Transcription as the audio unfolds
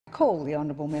call the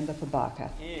honourable member for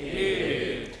Barker.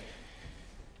 Yeah.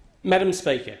 Madam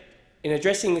Speaker, in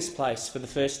addressing this place for the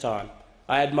first time,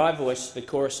 I add my voice to the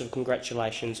chorus of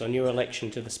congratulations on your election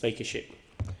to the speakership.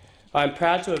 I am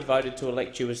proud to have voted to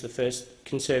elect you as the first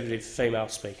Conservative female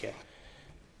Speaker,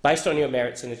 based on your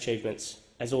merits and achievements,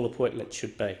 as all appointments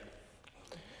should be.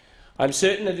 I am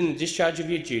certain that in the discharge of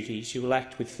your duties you will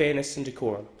act with fairness and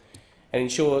decorum and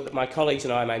ensure that my colleagues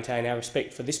and I maintain our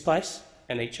respect for this place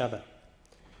and each other.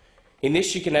 In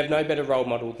this you can have no better role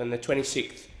model than the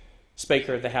 26th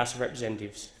Speaker of the House of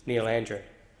Representatives, Neil Andrew,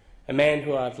 a man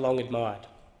who I have long admired,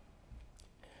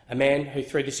 a man who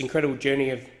through this incredible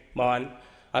journey of mine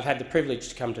I've had the privilege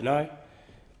to come to know,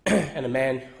 and a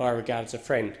man who I regard as a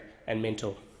friend and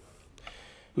mentor.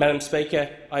 Madam Speaker,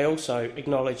 I also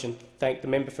acknowledge and thank the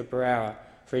member for Berowra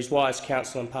for his wise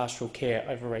counsel and pastoral care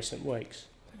over recent weeks.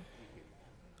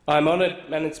 I am honoured,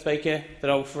 Madam Speaker, that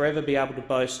I will forever be able to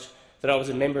boast that I was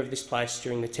a member of this place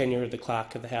during the tenure of the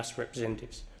Clerk of the House of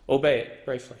Representatives, albeit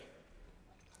briefly.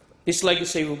 This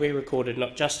legacy will be recorded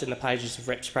not just in the pages of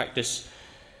Rep's practice,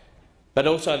 but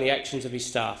also in the actions of his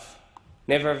staff.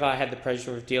 Never have I had the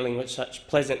pleasure of dealing with such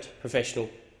pleasant, professional,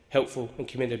 helpful and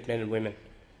committed men and women.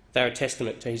 They are a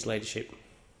testament to his leadership.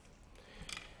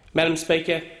 Madam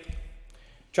Speaker,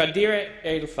 tradire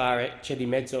e il fare c'è di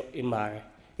mezzo il mare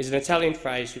is an Italian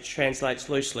phrase which translates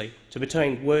loosely to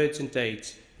between words and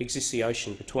deeds exists the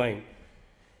ocean between.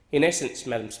 In essence,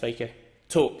 Madam Speaker,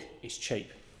 talk is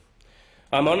cheap.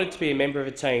 I am honoured to be a member of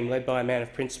a team led by a man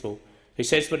of principle who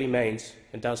says what he means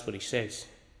and does what he says.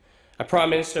 A Prime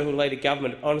Minister who will lead a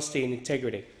government of honesty and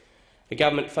integrity, a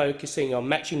government focusing on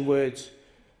matching words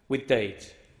with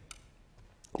deeds.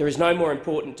 There is no more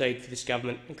important deed for this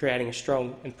government than creating a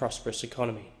strong and prosperous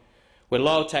economy, where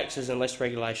lower taxes and less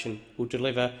regulation will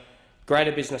deliver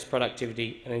greater business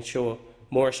productivity and ensure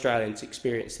more Australians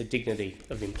experience the dignity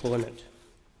of employment.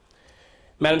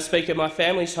 Madam Speaker, my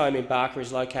family's home in Barker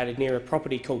is located near a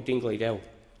property called Dingley Dell.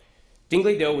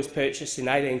 Dingley Dell was purchased in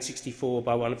 1864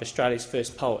 by one of Australia's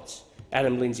first poets,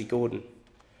 Adam Lindsay Gordon.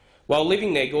 While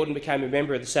living there, Gordon became a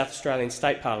member of the South Australian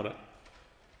State Parliament,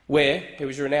 where he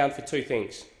was renowned for two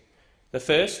things. The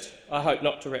first, I hope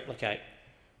not to replicate.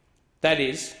 That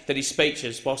is, that his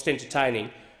speeches, whilst entertaining,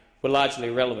 were largely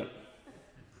irrelevant.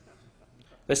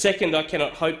 The second, I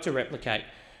cannot hope to replicate,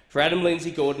 for Adam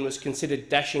Lindsay Gordon was considered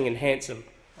dashing and handsome,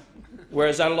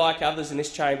 whereas unlike others in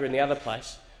this chamber and the other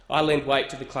place, I lend weight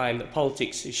to the claim that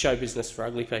politics is show business for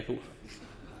ugly people.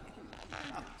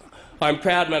 I am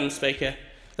proud, Madam Speaker,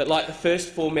 that like the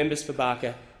first four members for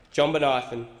Barker, John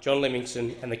Bonython, John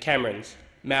Livingston and the Camerons,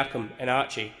 Malcolm and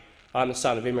Archie, I am the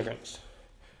son of immigrants.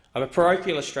 I am a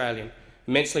parochial Australian,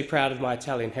 immensely proud of my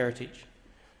Italian heritage.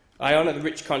 I honour the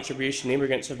rich contribution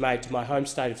immigrants have made to my home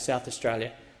state of South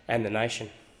Australia and the nation.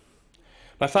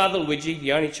 My father Luigi,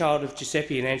 the only child of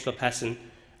Giuseppe and Angela Pasin,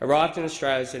 arrived in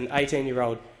Australia as an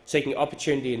 18-year-old seeking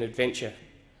opportunity and adventure.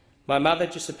 My mother,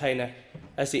 Giuseppina,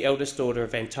 as the eldest daughter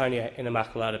of Antonio and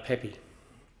Immaculata Pepe.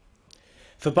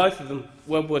 For both of them,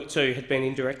 World War II had been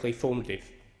indirectly formative.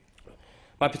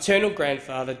 My paternal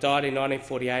grandfather died in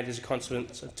 1948 as a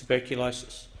consequence of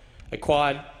tuberculosis,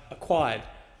 acquired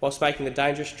whilst making the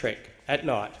dangerous trek at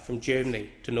night from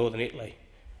Germany to northern Italy,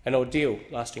 an ordeal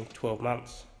lasting for 12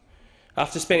 months.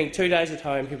 After spending 2 days at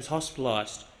home, he was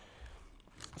hospitalised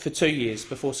for 2 years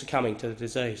before succumbing to the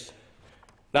disease.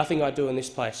 Nothing I do in this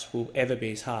place will ever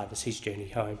be as hard as his journey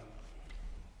home.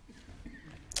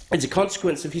 As a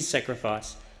consequence of his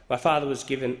sacrifice, my father was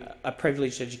given a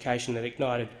privileged education that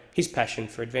ignited his passion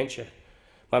for adventure.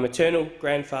 My maternal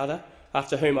grandfather,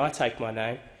 after whom I take my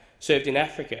name, served in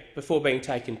Africa before being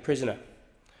taken prisoner.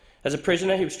 As a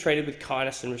prisoner, he was treated with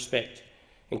kindness and respect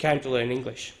and came to learn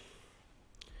English.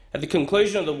 At the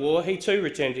conclusion of the war, he too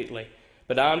returned to Italy,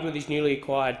 but armed with his newly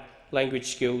acquired language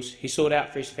skills, he sought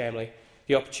out for his family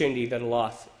the opportunity that a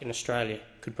life in Australia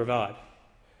could provide.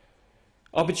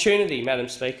 Opportunity, Madam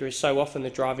Speaker, is so often the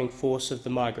driving force of the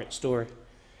migrant story.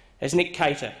 As Nick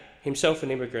Cater, himself an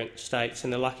immigrant, states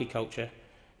in The Lucky Culture,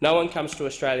 no one comes to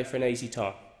Australia for an easy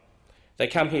time. They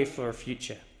come here for a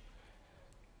future.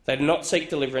 They do not seek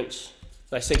deliverance,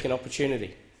 they seek an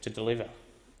opportunity to deliver.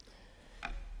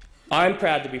 I am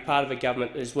proud to be part of a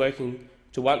government that is working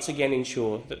to once again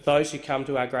ensure that those who come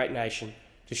to our great nation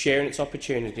to share in its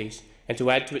opportunities and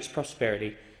to add to its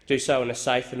prosperity do so in a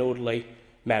safe and orderly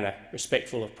manner,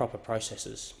 respectful of proper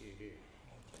processes.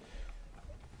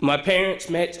 My parents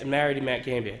met and married in Mount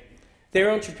Gambier. Their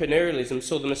entrepreneurialism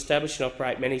saw them establish and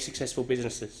operate many successful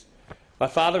businesses. My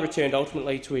father returned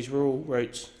ultimately to his rural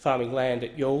roots, farming land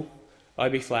at Youghal,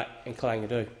 Obi Flat and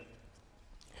Kalangadoo.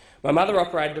 My mother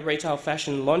operated a retail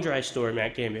fashion and lingerie store in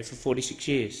Mount Gambier for 46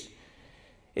 years.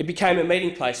 It became a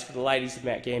meeting place for the ladies of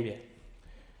Mount Gambier.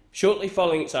 Shortly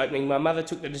following its opening, my mother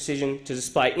took the decision to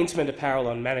display intimate apparel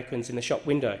on mannequins in the shop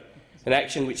window, an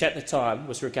action which at the time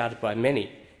was regarded by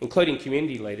many, including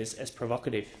community leaders, as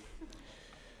provocative.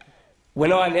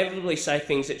 When I inevitably say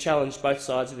things that challenge both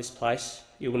sides of this place,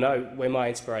 you will know where my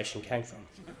inspiration came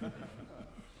from.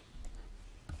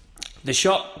 The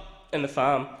shop and the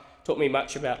farm taught me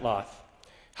much about life.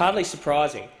 Hardly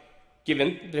surprising,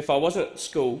 given that if I wasn't at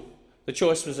school, the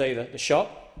choice was either the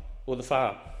shop or the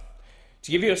farm.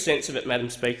 To give you a sense of it,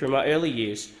 Madam Speaker, in my early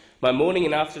years, my morning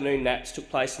and afternoon naps took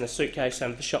place in a suitcase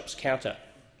under the shop's counter,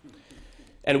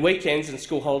 and weekends and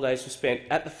school holidays were spent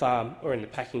at the farm or in the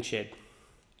packing shed.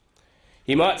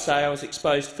 You might say I was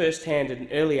exposed firsthand at an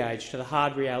early age to the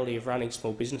hard reality of running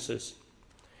small businesses.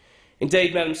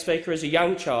 Indeed, Madam Speaker, as a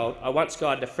young child, I once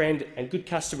guided a friend and good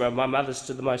customer of my mother's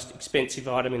to the most expensive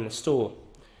item in the store.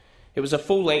 It was a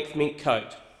full-length mink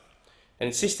coat, and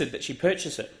insisted that she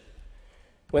purchase it.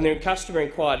 When the customer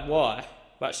inquired why,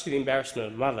 much to the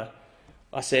embarrassment of mother,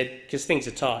 I said, "'Cause things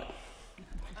are tight."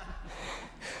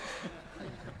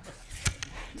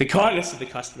 The kindness of the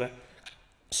customer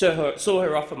saw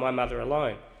her offer my mother a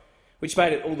loan, which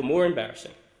made it all the more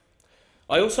embarrassing.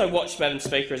 I also watched, Madam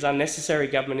Speaker, as unnecessary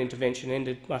government intervention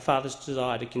ended my father's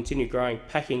desire to continue growing,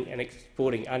 packing and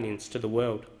exporting onions to the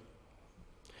world.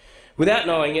 Without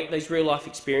knowing it, these real-life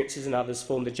experiences and others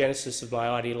formed the genesis of my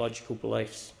ideological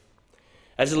beliefs.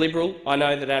 As a Liberal, I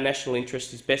know that our national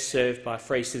interest is best served by a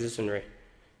free citizenry,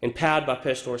 empowered by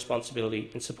personal responsibility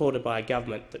and supported by a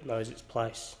government that knows its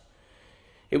place.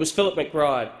 It was Philip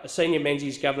McBride, a senior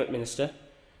Menzies government minister,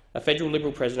 a federal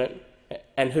Liberal president,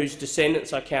 and whose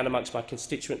descendants I count amongst my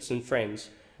constituents and friends,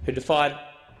 who defined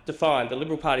the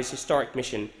Liberal Party's historic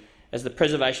mission as the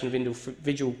preservation of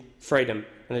individual freedom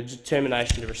and the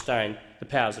determination to restrain the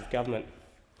powers of government.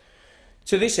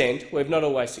 To this end, we have not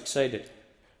always succeeded.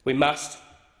 We must,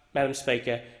 Madam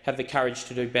Speaker, have the courage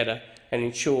to do better and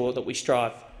ensure that we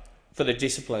strive for the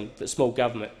discipline that small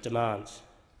government demands.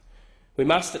 We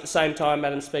must, at the same time,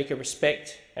 Madam Speaker,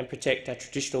 respect and protect our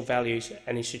traditional values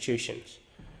and institutions.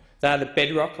 They are the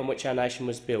bedrock on which our nation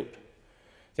was built.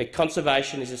 Their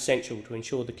conservation is essential to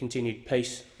ensure the continued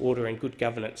peace, order and good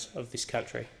governance of this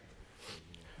country.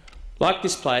 Like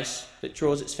this place, that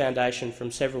draws its foundation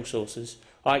from several sources,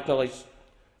 I acknowledge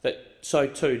that so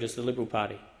too does the Liberal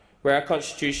Party, where our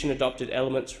Constitution adopted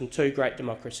elements from two great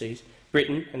democracies,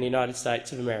 Britain and the United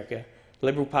States of America. The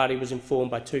Liberal Party was informed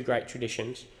by two great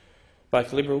traditions,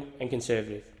 both liberal and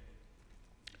conservative.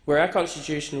 Where our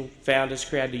constitutional founders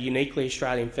created a uniquely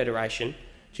Australian federation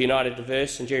to unite a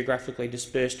diverse and geographically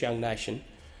dispersed young nation,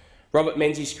 Robert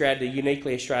Menzies created a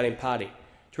uniquely Australian party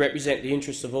to represent the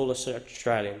interests of all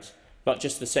Australians, not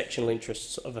just the sectional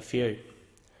interests of a few.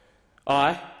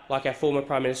 I, like our former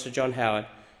Prime Minister John Howard,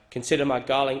 consider my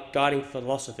guiding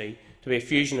philosophy to be a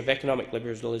fusion of economic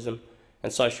liberalism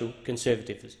and social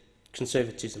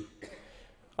conservatism.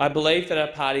 I believe that our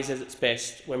party is at its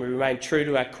best when we remain true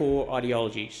to our core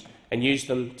ideologies and use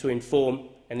them to inform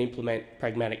and implement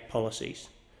pragmatic policies.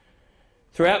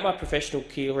 Throughout my professional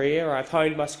career, I have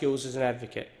honed my skills as an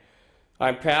advocate. I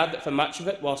am proud that for much of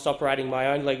it, whilst operating my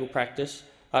own legal practice,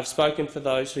 I have spoken for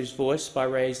those whose voice, by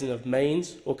reason of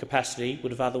means or capacity,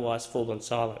 would have otherwise fallen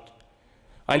silent.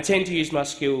 I intend to use my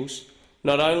skills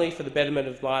not only for the betterment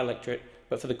of my electorate,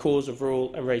 but for the cause of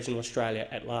rural and regional Australia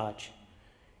at large.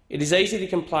 It is easy to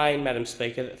complain, Madam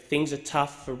Speaker, that things are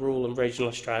tough for rural and regional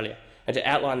Australia and to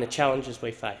outline the challenges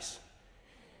we face.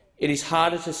 It is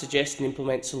harder to suggest and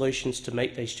implement solutions to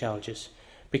meet these challenges,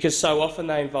 because so often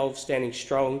they involve standing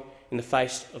strong in the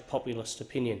face of populist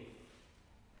opinion.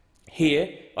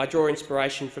 Here, I draw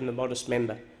inspiration from the modest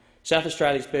member, South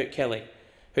Australia's Bert Kelly,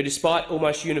 who, despite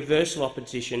almost universal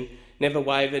opposition, never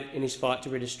wavered in his fight to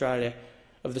rid Australia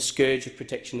of the scourge of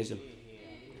protectionism.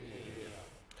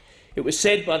 It was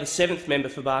said by the 7th member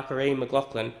for Barker, Ian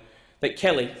McLaughlin, that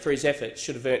Kelly, for his efforts,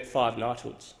 should have earned 5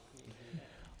 knighthoods.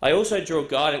 I also draw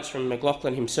guidance from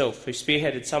McLaughlin himself, who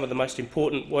spearheaded some of the most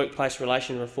important workplace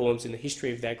relation reforms in the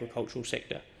history of the agricultural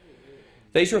sector.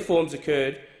 These reforms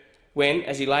occurred when,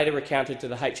 as he later recounted to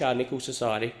the H.R. Nichols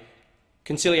Society,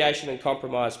 conciliation and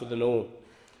compromise were the norm,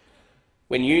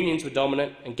 when unions were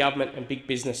dominant and government and big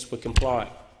business were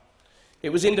compliant. It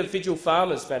was individual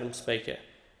farmers, Madam Speaker,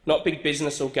 not big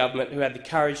business or government, who had the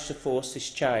courage to force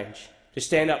this change, to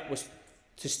stand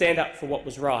up for what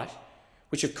was right,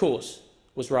 which of course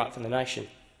was right for the nation.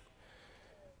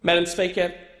 Madam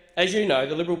Speaker, as you know,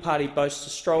 the Liberal Party boasts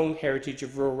a strong heritage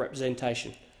of rural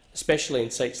representation, especially in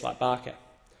seats like Barker.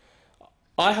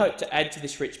 I hope to add to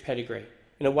this rich pedigree,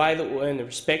 in a way that will earn the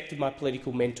respect of my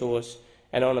political mentors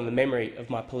and honour the memory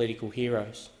of my political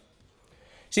heroes.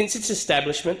 Since its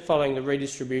establishment following the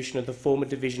redistribution of the former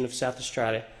Division of South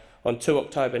Australia on 2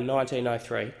 October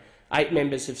 1903, 8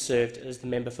 members have served as the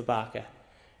member for Barker,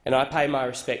 and I pay my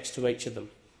respects to each of them.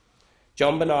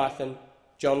 John Bonython,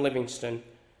 John Livingstone,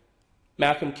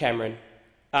 Malcolm Cameron,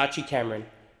 Archie Cameron,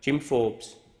 Jim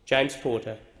Forbes, James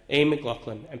Porter, Ian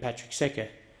McLaughlin and Patrick Secker.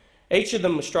 Each of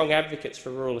them were strong advocates for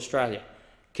rural Australia,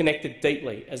 connected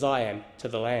deeply, as I am, to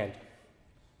the land.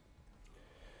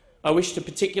 I wish to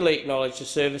particularly acknowledge the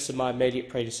service of my immediate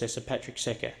predecessor, Patrick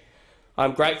Secker. I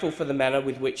am grateful for the manner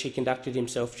with which he conducted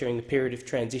himself during the period of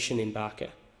transition in Barker.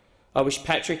 I wish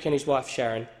Patrick and his wife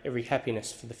Sharon every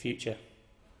happiness for the future.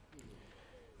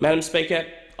 Madam Speaker,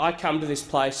 I come to this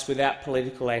place without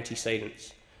political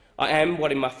antecedents. I am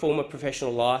what in my former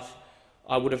professional life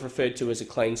I would have referred to as a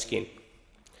clean skin.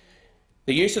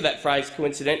 The use of that phrase,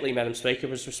 coincidentally, Madam Speaker,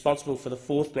 was responsible for the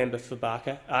 4th member for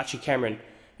Barker, Archie Cameron,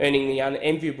 earning the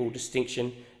unenviable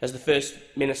distinction as the first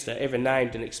minister ever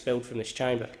named and expelled from this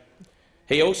chamber.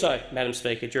 He also, Madam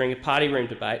Speaker, during a party room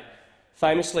debate,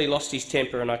 famously lost his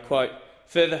temper and, I quote,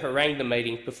 further harangued the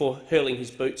meeting before hurling his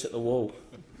boots at the wall.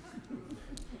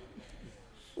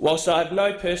 Whilst I have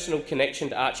no personal connection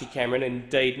to Archie Cameron and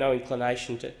indeed no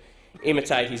inclination to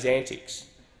imitate his antics,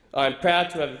 I am proud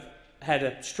to have had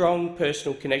a strong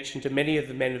personal connection to many of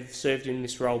the men who have served in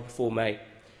this role before me,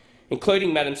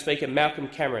 including, Madam Speaker, Malcolm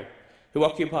Cameron, who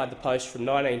occupied the post from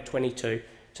 1922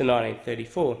 to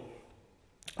 1934.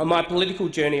 On my political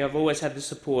journey, I've always had the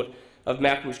support of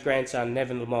Malcolm's grandson,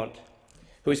 Nevin Lamont,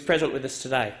 who is present with us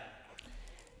today.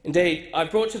 Indeed, I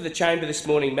brought to the chamber this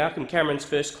morning Malcolm Cameron's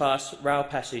first-class rail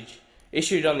passage,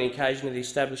 issued on the occasion of the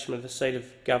establishment of the seat of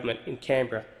government in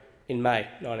Canberra in May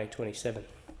 1927.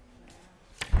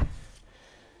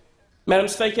 Madam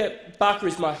Speaker, Barker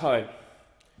is my home.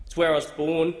 It's where I was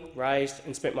born, raised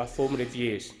and spent my formative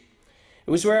years.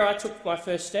 It was where I took my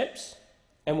first steps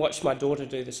and watched my daughter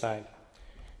do the same.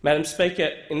 Madam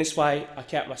Speaker, in this way I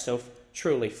count myself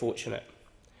truly fortunate.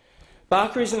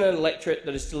 Barker is an electorate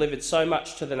that has delivered so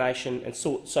much to the nation and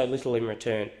sought so little in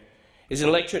return. It is an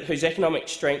electorate whose economic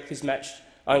strength is matched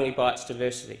only by its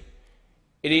diversity.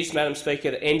 It is, Madam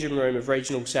Speaker, the engine room of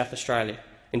regional South Australia,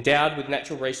 endowed with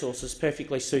natural resources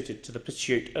perfectly suited to the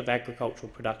pursuit of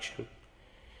agricultural production.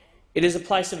 It is a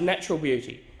place of natural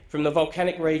beauty, from the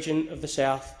volcanic region of the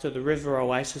south to the river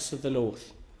oasis of the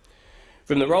north,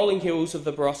 from the rolling hills of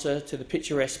the Barossa to the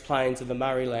picturesque plains of the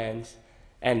Murray Lands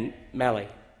and Mallee.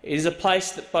 It is a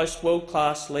place that boasts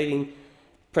world-class leading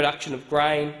production of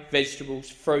grain, vegetables,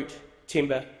 fruit,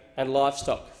 timber and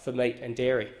livestock for meat and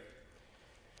dairy.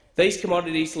 These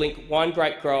commodities link wine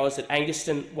grape growers at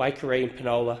Angaston, Waikerie and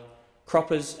Penola,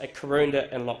 croppers at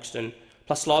Karoonda and Loxton,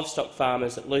 plus livestock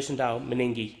farmers at Lucindale,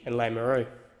 Meningie and Lameroo.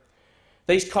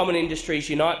 These common industries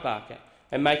unite Barker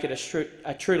and make it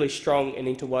a truly strong and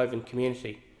interwoven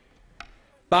community.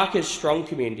 Barker's strong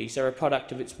communities are a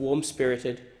product of its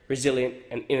warm-spirited, resilient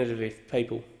and innovative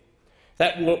people.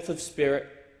 That warmth of spirit,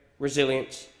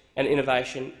 resilience and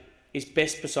innovation is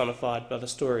best personified by the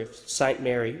story of St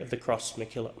Mary of the Cross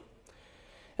MacKillop.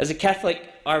 As a Catholic,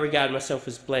 I regard myself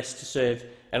as blessed to serve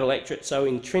an electorate so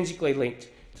intrinsically linked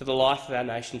to the life of our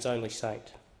nation's only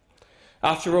saint.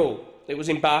 After all, it was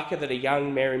in Barker that a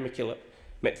young Mary MacKillop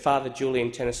met Father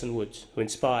Julian Tennyson Woods, who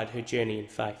inspired her journey in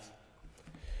faith.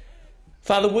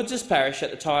 Father Woods's parish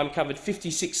at the time covered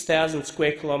 56,000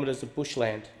 square kilometres of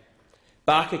bushland.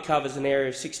 Barker covers an area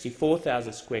of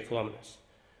 64,000 square kilometres.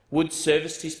 Woods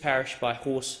serviced his parish by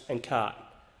horse and cart,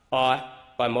 I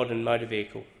by modern motor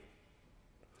vehicle.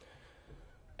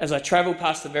 As I travel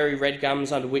past the very red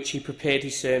gums under which he prepared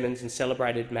his sermons and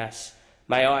celebrated Mass,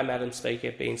 may I, Madam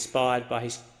Speaker, be inspired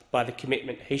by the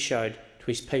commitment he showed to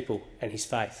his people and his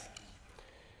faith.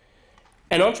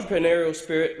 An entrepreneurial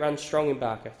spirit runs strong in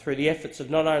Barker through the efforts of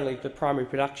not only the primary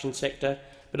production sector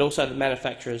but also the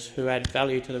manufacturers who add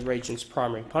value to the region's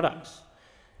primary products.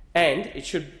 And, it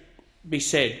should be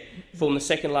said, form the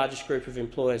second largest group of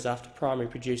employers after primary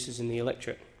producers in the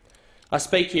electorate. I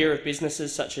speak here of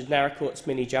businesses such as Narracourt's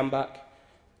Mini Jumbuck,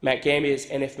 Mount Gambier's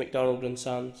NF McDonald and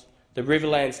Sons, the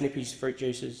Riverland's Nippy's Fruit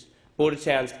Juices,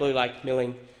 Bordertown's Blue Lake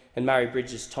Milling and Murray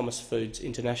Bridges Thomas Foods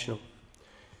International.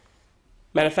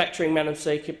 Manufacturing, Madam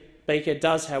Speaker,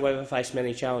 does, however, face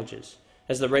many challenges,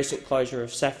 as the recent closure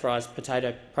of Safri's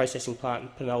potato processing plant in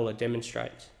Penola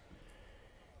demonstrates.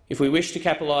 If we wish to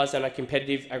capitalise on our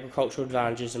competitive agricultural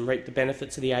advantages and reap the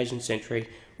benefits of the Asian century,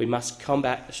 we must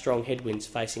combat the strong headwinds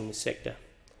facing this sector.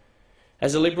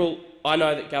 As a Liberal, I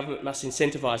know that government must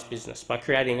incentivise business by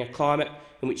creating a climate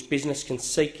in which business can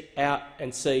seek out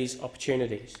and seize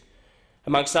opportunities.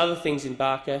 Amongst other things in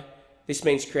Barker, this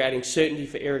means creating certainty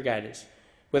for irrigators,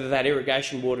 whether that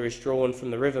irrigation water is drawn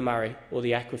from the River Murray or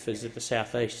the aquifers of the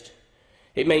south east.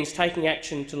 It means taking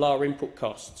action to lower input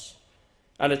costs,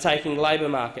 undertaking labour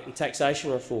market and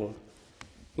taxation reform,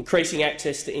 increasing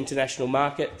access to international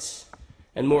markets,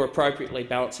 and more appropriately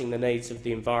balancing the needs of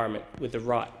the environment with the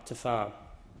right to farm.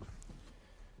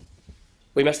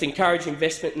 We must encourage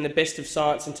investment in the best of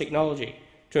science and technology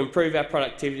to improve our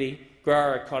productivity, grow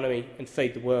our economy and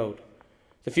feed the world.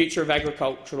 The future of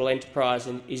agricultural enterprise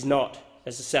is not,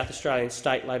 as the South Australian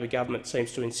State Labor Government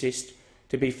seems to insist,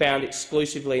 to be found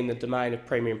exclusively in the domain of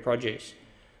premium produce,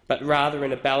 but rather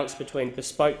in a balance between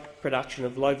bespoke production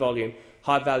of low-volume,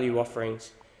 high-value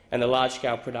offerings and the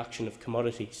large-scale production of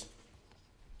commodities.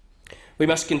 We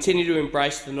must continue to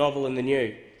embrace the novel and the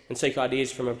new and seek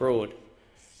ideas from abroad.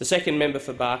 The second member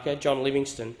for Barker, John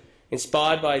Livingston,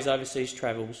 inspired by his overseas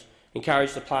travels,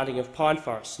 encouraged the planting of pine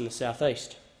forests in the south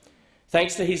east.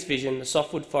 Thanks to his vision, the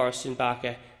softwood forests in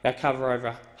Barker now cover over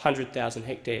 100,000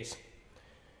 hectares.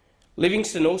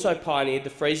 Livingston also pioneered the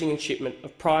freezing and shipment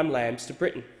of prime lambs to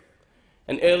Britain.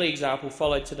 An early example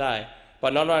followed today by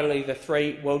not only the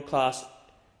 3 world-class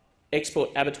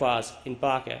export abattoirs in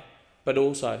Barker, but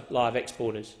also live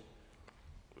exporters.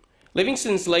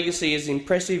 Livingston's legacy, as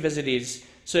impressive as it is,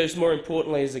 serves more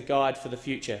importantly as a guide for the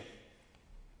future.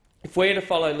 If we are to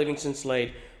follow Livingston's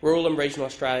lead, rural and regional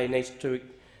Australia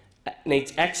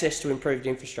needs access to improved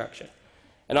infrastructure,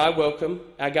 and I welcome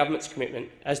our government's commitment,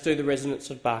 as do the residents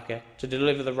of Barker, to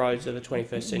deliver the roads of the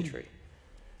 21st century.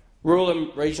 Rural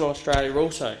and regional Australia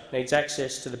also needs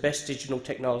access to the best digital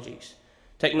technologies,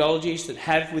 technologies that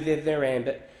have within their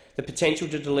ambit the potential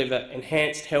to deliver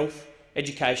enhanced health,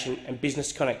 education and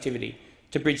business connectivity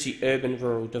to bridge the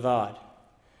urban-rural divide.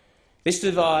 This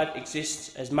divide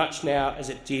exists as much now as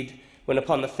it did when,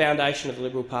 upon the foundation of the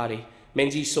Liberal Party,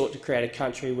 Menzies sought to create a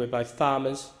country where both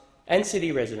farmers and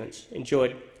city residents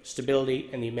enjoyed stability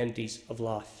and the amenities of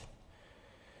life.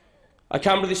 I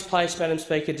come to this place, Madam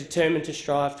Speaker, determined to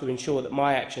strive to ensure that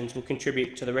my actions will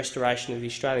contribute to the restoration of the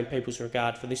Australian people's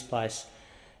regard for this place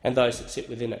and those that sit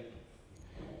within it.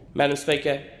 Madam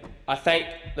Speaker, I thank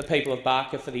the people of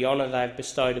Barker for the honour they have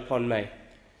bestowed upon me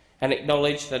and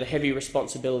acknowledge that a heavy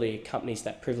responsibility accompanies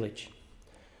that privilege.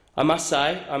 I must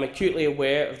say I am acutely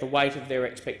aware of the weight of their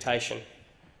expectation.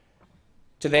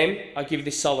 To them, I give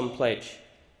this solemn pledge.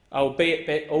 I will be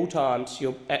at all times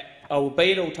your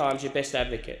best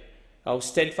advocate. I will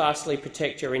steadfastly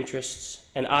protect your interests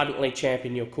and ardently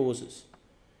champion your causes.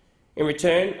 In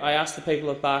return, I ask the people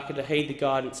of Barker to heed the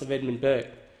guidance of Edmund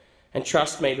Burke and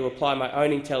trust me to apply my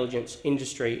own intelligence,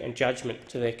 industry and judgment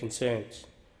to their concerns.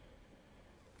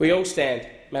 We all stand,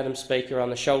 Madam Speaker, on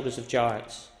the shoulders of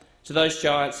giants. To those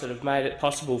giants that have made it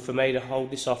possible for me to hold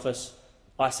this office,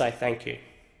 I say thank you.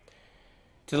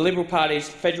 To the Liberal Party's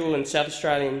federal and South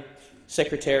Australian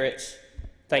secretariats,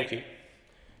 thank you.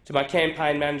 To my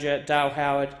campaign manager, Dale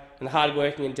Howard, and the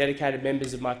hard-working and dedicated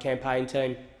members of my campaign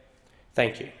team,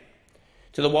 thank you.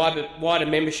 To the wider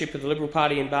membership of the Liberal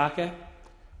Party in Barker,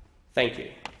 thank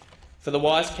you. For the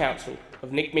wise counsel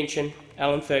of Nick Minchin,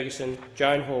 Alan Ferguson,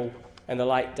 Joan Hall and the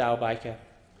late Dale Baker,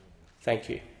 thank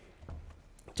you.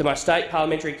 To my state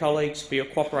parliamentary colleagues for your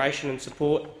cooperation and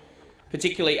support,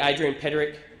 particularly Adrian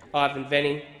Pederick, Ivan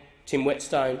Venning, Tim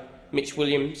Whetstone, Mitch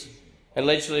Williams and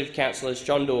legislative councillors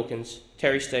John Dawkins,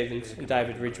 Terry Stevens and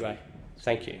David Ridgway,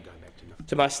 thank you.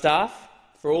 To my staff,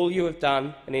 for all you have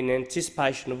done and in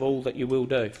anticipation of all that you will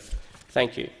do,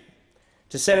 thank you.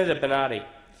 To Senator Bernardi,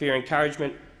 for your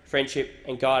encouragement, friendship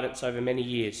and guidance over many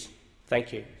years,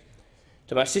 thank you.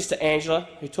 To my sister Angela,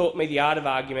 who taught me the art of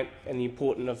argument and the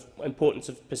importance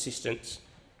of persistence,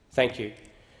 thank you.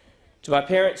 To my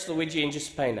parents Luigi and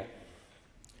Giuseppina,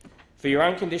 for your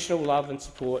unconditional love and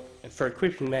support and for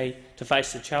equipping me to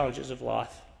face the challenges of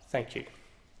life, thank you.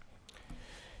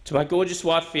 To my gorgeous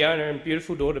wife Fiona and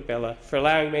beautiful daughter Bella, for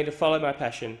allowing me to follow my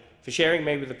passion, for sharing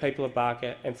me with the people of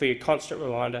Barker and for your constant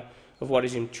reminder of what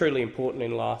is truly important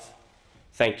in life,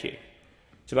 thank you.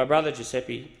 To my brother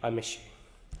Giuseppe, I miss you.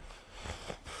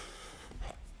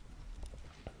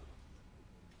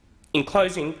 In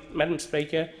closing, Madam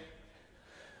Speaker,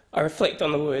 I reflect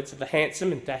on the words of the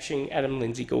handsome and dashing Adam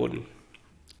Lindsay Gordon,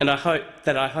 and I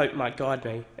hope might guide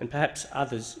me and perhaps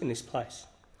others in this place.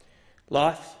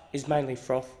 Life is mainly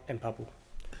froth and bubble.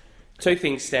 Two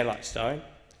things stand like stone: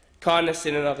 kindness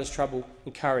in another's trouble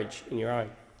and courage in your own.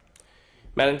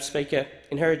 Madam Speaker,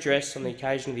 in her address on the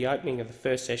occasion of the opening of the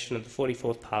first session of the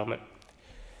 44th Parliament,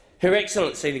 Her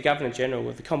Excellency the Governor-General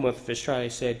of the Commonwealth of Australia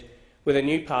said, "With a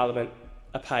new Parliament,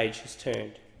 a page has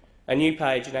turned. A new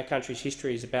page in our country's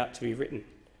history is about to be written.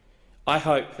 I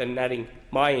hope that in adding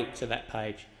my ink to that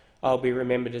page, I will be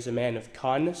remembered as a man of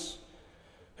kindness,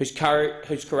 whose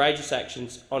courageous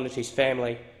actions honoured his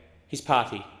family, his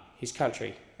party, his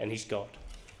country and his God.